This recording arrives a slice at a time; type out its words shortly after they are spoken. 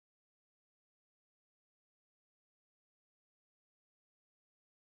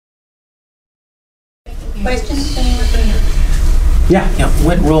Questions? Yeah.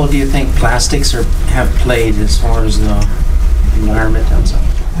 What role do you think plastics have played as far as the environment outside?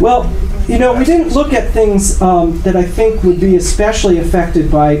 Well, we didn't look at things that I think would be especially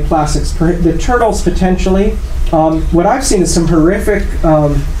affected by plastics. The turtles, potentially. What I've seen is some horrific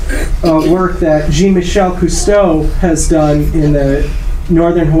work that Jean-Michel Cousteau has done in the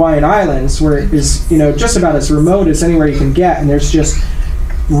northern Hawaiian Islands, where it is, just about as remote as anywhere you can get, and there's just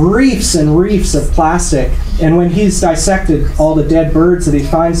reefs and reefs of plastic. And when he's dissected all the dead birds that he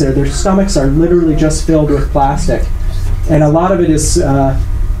finds there, their stomachs are literally just filled with plastic. And a lot of it is, I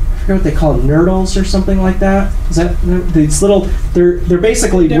forget what they call them, nurdles or something like that. Is that these little? They're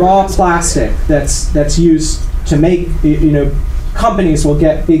basically raw plastic that's used to make. Companies will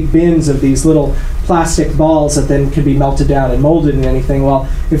get big bins of these little plastic balls that then can be melted down and molded in anything. Well,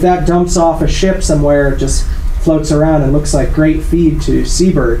 if that dumps off a ship somewhere, it just floats around and looks like great feed to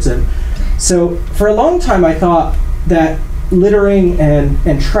seabirds. And so for a long time I thought that littering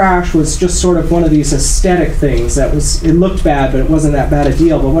and trash was just sort of one of these aesthetic things it looked bad, but it wasn't that bad a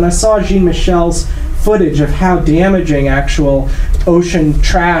deal. But when I saw Jean-Michel's footage of how damaging actual ocean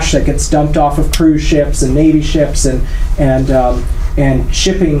trash that gets dumped off of cruise ships and Navy ships and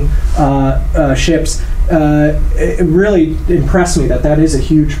shipping ships, it really impressed me that is a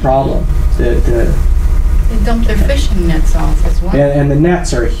huge problem. They dump their fishing nets off as well. And the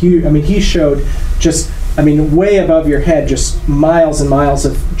nets are huge. I mean, he showed just, way above your head, just miles and miles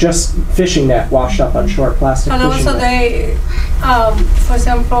of just fishing net washed up on shore, plastic and fishing also net. they, for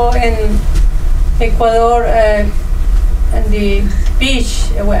example, in Ecuador, and the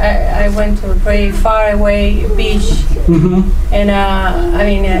beach, I went to a very far away beach, and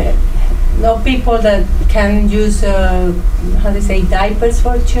no people that can use diapers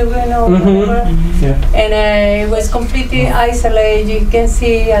for children or whatever. Yeah. And it was completely isolated. You can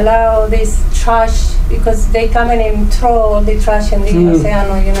see allow this trash because they come in and throw all the trash in the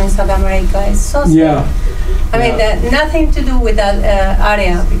ocean, in South America. It's so sad. Nothing to do with that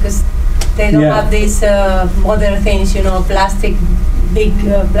area because they don't have these modern things, plastic, big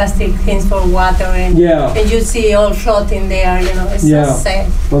plastic things for water, and you see all floating there, it's so sad.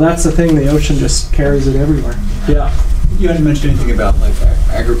 Well, that's the thing, the ocean just carries it everywhere. Yeah. You hadn't mentioned anything about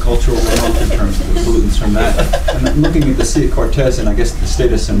agricultural runoff in terms of the pollutants from that. And looking at the Sea of Cortez and I guess the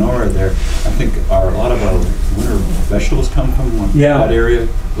state of Sonora there, I think a lot of our winter vegetables come from that area,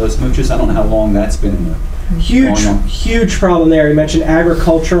 Los Muchos. I don't know how long that's been in there. Huge problem there. You mentioned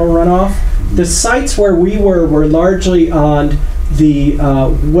agricultural runoff. The sites where we were largely on the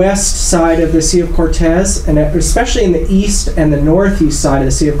west side of the Sea of Cortez, and especially in the east and the northeast side of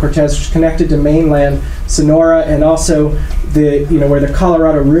the Sea of Cortez, which is connected to mainland Sonora, and also the where the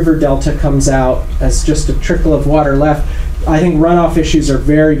Colorado River Delta comes out as just a trickle of water left. I think runoff issues are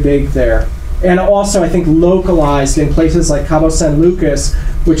very big there. And also, I think localized in places like Cabo San Lucas,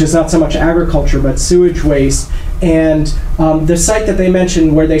 which is not so much agriculture, but sewage waste. And the site that they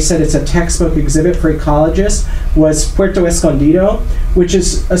mentioned where they said it's a textbook exhibit for ecologists was Puerto Escondido, which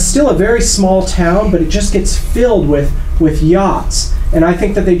is still a very small town, but it just gets filled with yachts. And I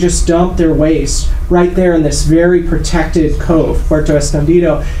think that they just dump their waste right there in this very protected cove, Puerto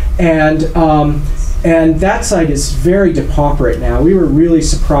Escondido. And that site is very depauperate now. We were really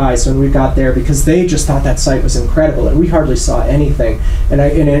surprised when we got there because they just thought that site was incredible, and we hardly saw anything. And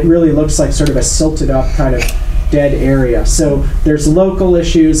it really looks like sort of a silted up kind of dead area. So there's local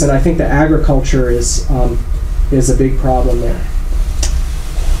issues, and I think the agriculture is a big problem there.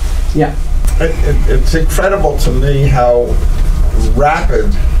 Yeah. It's incredible to me how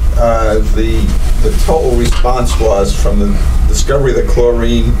rapid the total response was from the discovery of the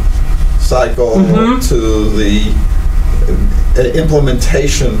chlorine cycle to the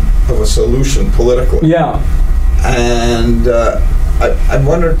implementation of a solution politically. Yeah. And I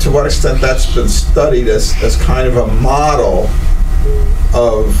wonder to what extent that's been studied as kind of a model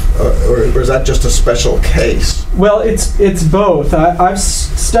of, or is that just a special case? Well, it's both. I've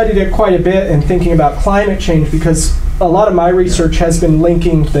studied it quite a bit in thinking about climate change because a lot of my research has been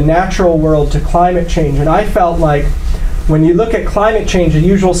linking the natural world to climate change, and I felt like when you look at climate change, the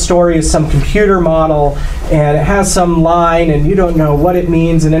usual story is some computer model, and it has some line, and you don't know what it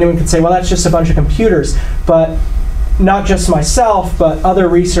means, and anyone can say, well, that's just a bunch of computers. But not just myself, but other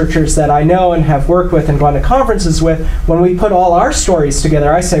researchers that I know and have worked with and gone to conferences with, when we put all our stories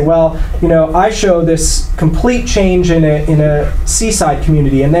together, I say, well, I show this complete change in a seaside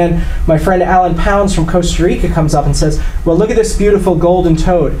community. And then my friend Alan Pounds from Costa Rica comes up and says, well, look at this beautiful golden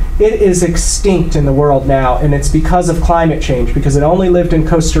toad. It is extinct in the world now, and it's because of climate change, because it only lived in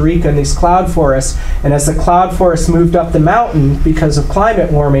Costa Rica in these cloud forests. And as the cloud forests moved up the mountain because of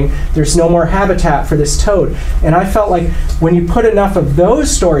climate warming, there's no more habitat for this toad. And I felt like when you put enough of those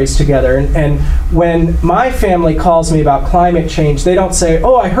stories together, and when my family calls me about climate change, they don't say,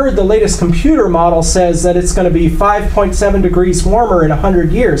 oh, I heard the latest computer model says that it's going to be 5.7 degrees warmer in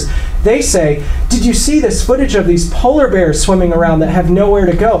 100 years. They say, did you see this footage of these polar bears swimming around that have nowhere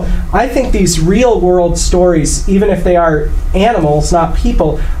to go? I think these real world stories, even if they are animals, not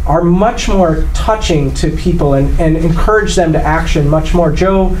people, are much more touching to people and encourage them to action much more.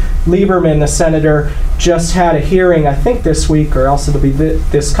 Joe Lieberman, the senator, just had a hearing, I think this week, or else it'll be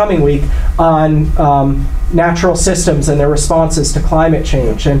this coming week, on natural systems and their responses to climate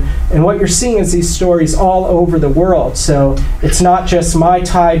change. And what you're seeing is these stories all over the world. So it's not just my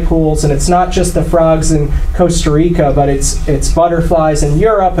tide pools, and it's not just the frogs in Costa Rica, but it's butterflies in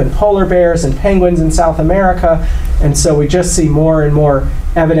Europe, and polar bears and penguins in South America. And so we just see more and more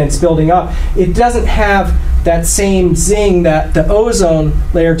evidence building up. It doesn't have that same zing that the ozone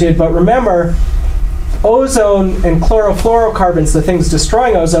layer did, but remember, ozone and chlorofluorocarbons, the things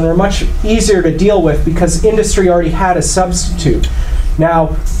destroying ozone, are much easier to deal with because industry already had a substitute.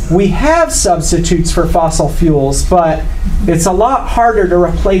 Now, we have substitutes for fossil fuels, but it's a lot harder to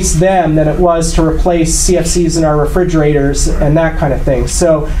replace them than it was to replace CFCs in our refrigerators and that kind of thing.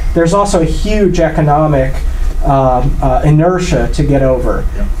 So there's also a huge economic inertia to get over.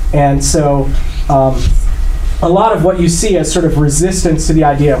 And so a lot of what you see as sort of resistance to the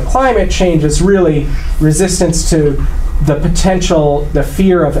idea of climate change is really resistance to the potential, the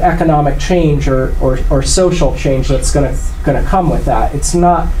fear of economic change or social change that's going to come with that. It's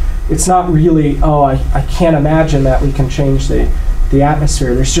not really, oh, I can't imagine that we can change the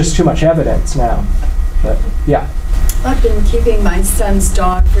atmosphere. There's just too much evidence now. But yeah. I've been keeping my son's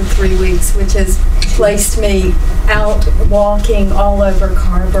dog for 3 weeks, which has placed me out walking all over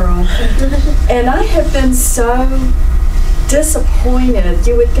Carrboro. And I have been so disappointed.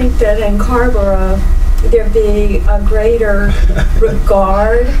 You would think that in Carrboro there'd be a greater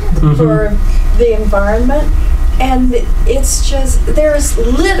regard for the environment. And it's just, there's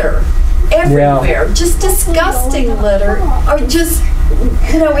litter everywhere, just disgusting litter. Or just,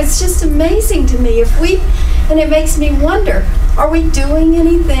 it's just amazing to me. And it makes me wonder, are we doing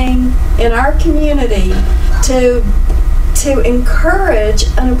anything in our community to encourage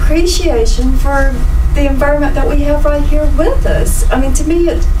an appreciation for the environment that we have right here with us? I mean, to me,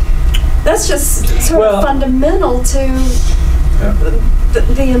 that's just sort of fundamental to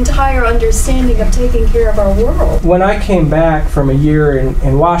the entire understanding of taking care of our world. When I came back from a year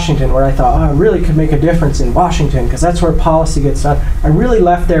in Washington, where I thought, I really could make a difference in Washington because that's where policy gets done, I really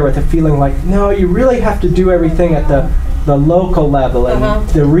left there with a feeling like, no, you really have to do everything at the local level and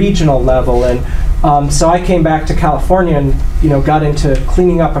the regional level. And so I came back to California and got into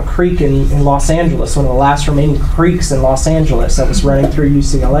cleaning up a creek in Los Angeles, one of the last remaining creeks in Los Angeles that was running through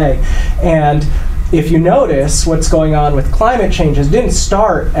UCLA. And if you notice what's going on with climate change, it didn't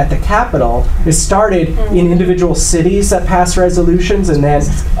start at the Capitol. It started in individual cities that passed resolutions, and then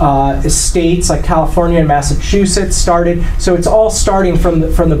states like California and Massachusetts started. So it's all starting from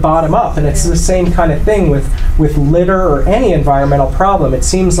the bottom up, and it's the same kind of thing with litter or any environmental problem. It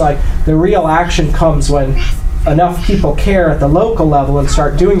seems like the real action comes when enough people care at the local level and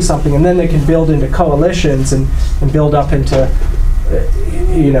start doing something, and then they can build into coalitions and build up into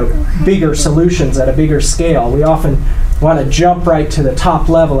bigger solutions at a bigger scale. We often want to jump right to the top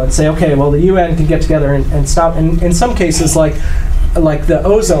level and say, okay, well, the UN can get together and stop. And in some cases, like the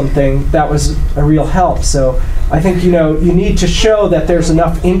ozone thing, that was a real help. So I think, you need to show that there's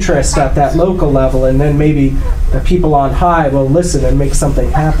enough interest at that local level, and then maybe the people on high will listen and make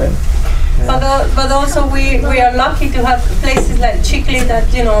something happen. But also we are lucky to have places like Chicley that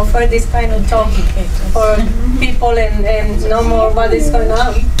for this kind of talk for people and know more what is going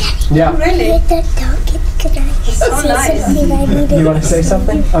on. Yeah. Really. It's so nice. You want to say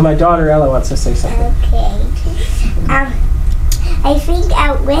something? My daughter Ella wants to say something. Okay. I think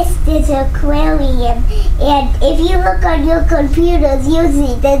out west there's an aquarium, and if you look on your computers, you'll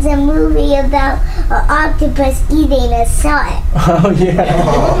see there's a movie about an octopus eating a salt. Oh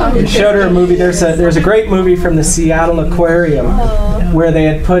yeah, you showed her a movie. There's a great movie from the Seattle Aquarium where they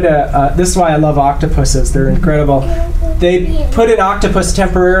had put this is why I love octopuses. They're incredible. They put an octopus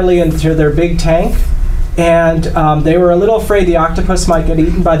temporarily into their big tank, and they were a little afraid the octopus might get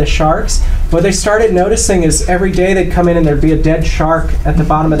eaten by the sharks. What they started noticing is every day they'd come in and there'd be a dead shark at the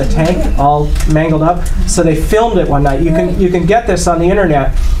bottom of the tank, all mangled up. So they filmed it one night. You can get this on the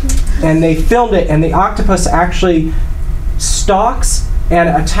internet. And they filmed it, and the octopus actually stalks and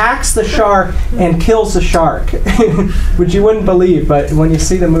attacks the shark and kills the shark, which you wouldn't believe, but when you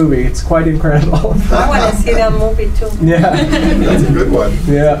see the movie, it's quite incredible. I want to see that movie too. Yeah. That's a good one.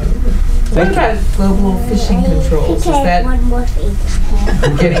 Yeah. What about global fishing controls? Is that One more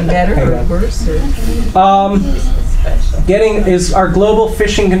thing. getting better or worse? Or? Is our global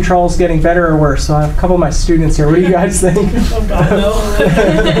fishing controls getting better or worse? So I have a couple of my students here. What do you guys think? Oh God, no.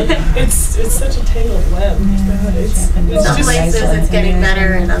 it's such a tangled web. God, it's Some just, places it's getting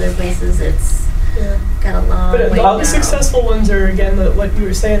better, and other places it's yeah. got a long But way all to the go. successful ones are, again, what you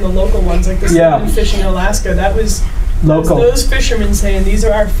were saying, the local ones, like the Yeah. salmon fishing in Alaska. That was Local. those fishermen saying, these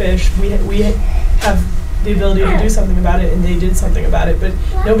are our fish. We have the ability to do something about it, and they did something about it. But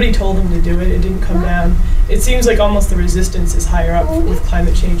nobody told them to do it. It didn't come down. It seems like almost the resistance is higher up with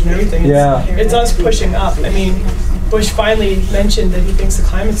climate change and everything. It's us pushing up. I mean, Bush finally mentioned that he thinks the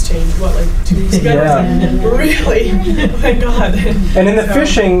climate's changed, like 2 weeks ago? Yeah. Really? Oh my God. And in the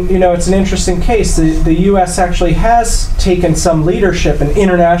fishing, it's an interesting case. The U.S. actually has taken some leadership in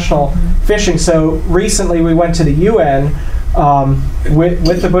international fishing. So recently we went to the UN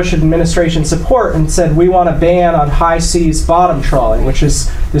with the Bush administration support and said we want a ban on high seas bottom trawling, which is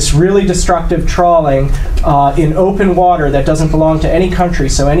this really destructive trawling in open water that doesn't belong to any country,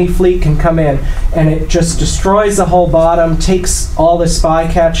 so any fleet can come in, and it just destroys the whole bottom, takes all this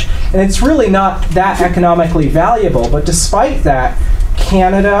bycatch, and it's really not that economically valuable. But despite that,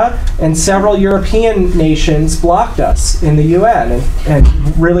 Canada and several European nations blocked us in the UN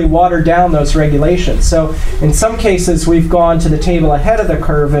and really watered down those regulations. So in some cases, we've gone to the table ahead of the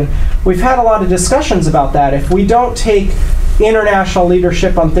curve, and we've had a lot of discussions about that. If we don't take international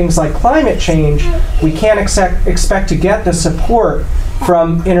leadership on things like climate change, we can't expect to get the support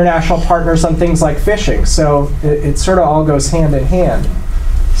from international partners on things like fishing. So it sort of all goes hand in hand.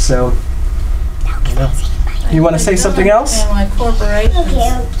 So, you want to say something else? And like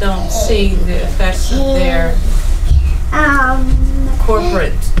corporations don't see the effects of their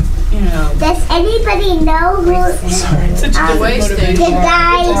corporate, Does anybody know who Such a different wasting. motivation. the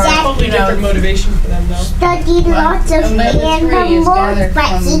guy It's a that totally different motivation for them, though. studied lots of Omega-3 is animals, gathered but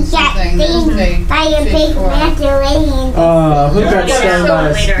from he got something that stung they by a fish big for. manta ray? Who got Yeah, stung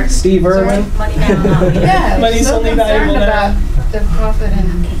by later. us? Steve Irwin? Money down. Yeah, Money's so only concerned valuable now. about the profit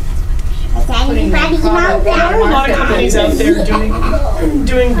and Does putting anybody their know product There are a that? lot of companies out there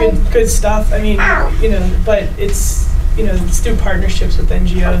doing good stuff. I mean, but it's it's through partnerships with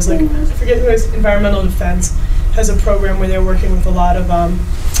NGOs. Like I forget who is Environmental Defense has a program where they're working with a lot of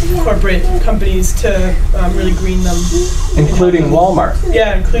corporate companies to really green them, Including Walmart.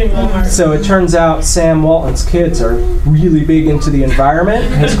 Yeah, including Walmart. So it turns out Sam Walton's kids are really big into the environment,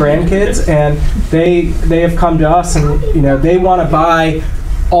 his grandkids, and they have come to us and they want to buy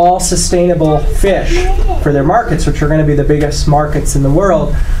all sustainable fish for their markets, which are going to be the biggest markets in the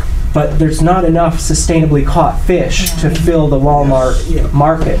world. But there's not enough sustainably caught fish to fill the Walmart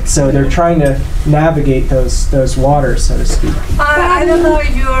market. So they're trying to navigate those waters, so to speak. I don't know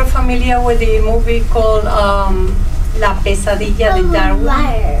if you're familiar with the movie called La Pesadilla de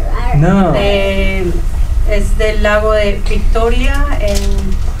Darwin. No. Es del lago de Victoria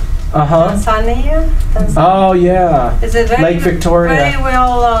en Tanzania. Oh, yeah. It's a very, Lake Victoria. very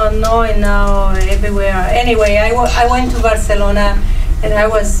well known now everywhere. Anyway, I went to Barcelona and I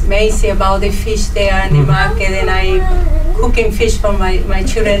was amazed about the fish there in the market, and I cooking fish for my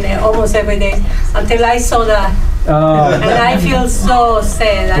children almost every day until I saw that. And I feel so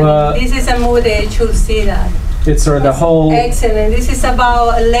sad. Well, this is a movie that you should see that. It's sort of the whole Excellent. This is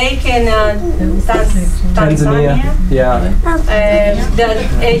about a lake in Tanzania. Yeah.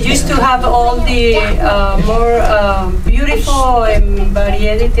 That used to have all the more beautiful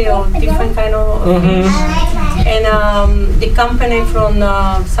variety of different kind of fish. And the company from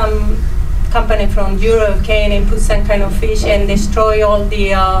some company from Europe came and put some kind of fish and destroy all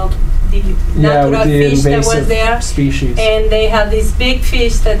the natural fish that was there. Species. And they have this big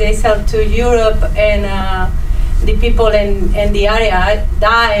fish that they sell to Europe, and the people in the area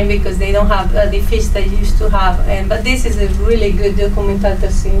dying because they don't have the fish they used to have. But this is a really good documentary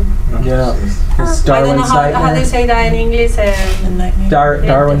to see. Yeah. It's I don't know Darwin's how they Nightmare. say that in English.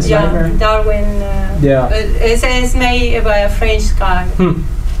 Darwin's Nightmare. Darwin. Yeah. It's made by a French guy.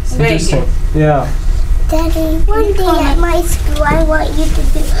 It's very Interesting. good. Yeah. Daddy, one day at my school, I want you to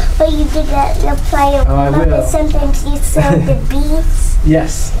do what you did at the play. Oh, I Remember will. sometimes you saw the bees?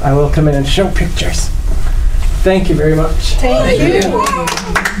 Yes, I will come in and show pictures. Thank you very much. Thank you.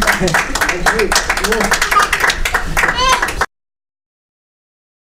 Thank you.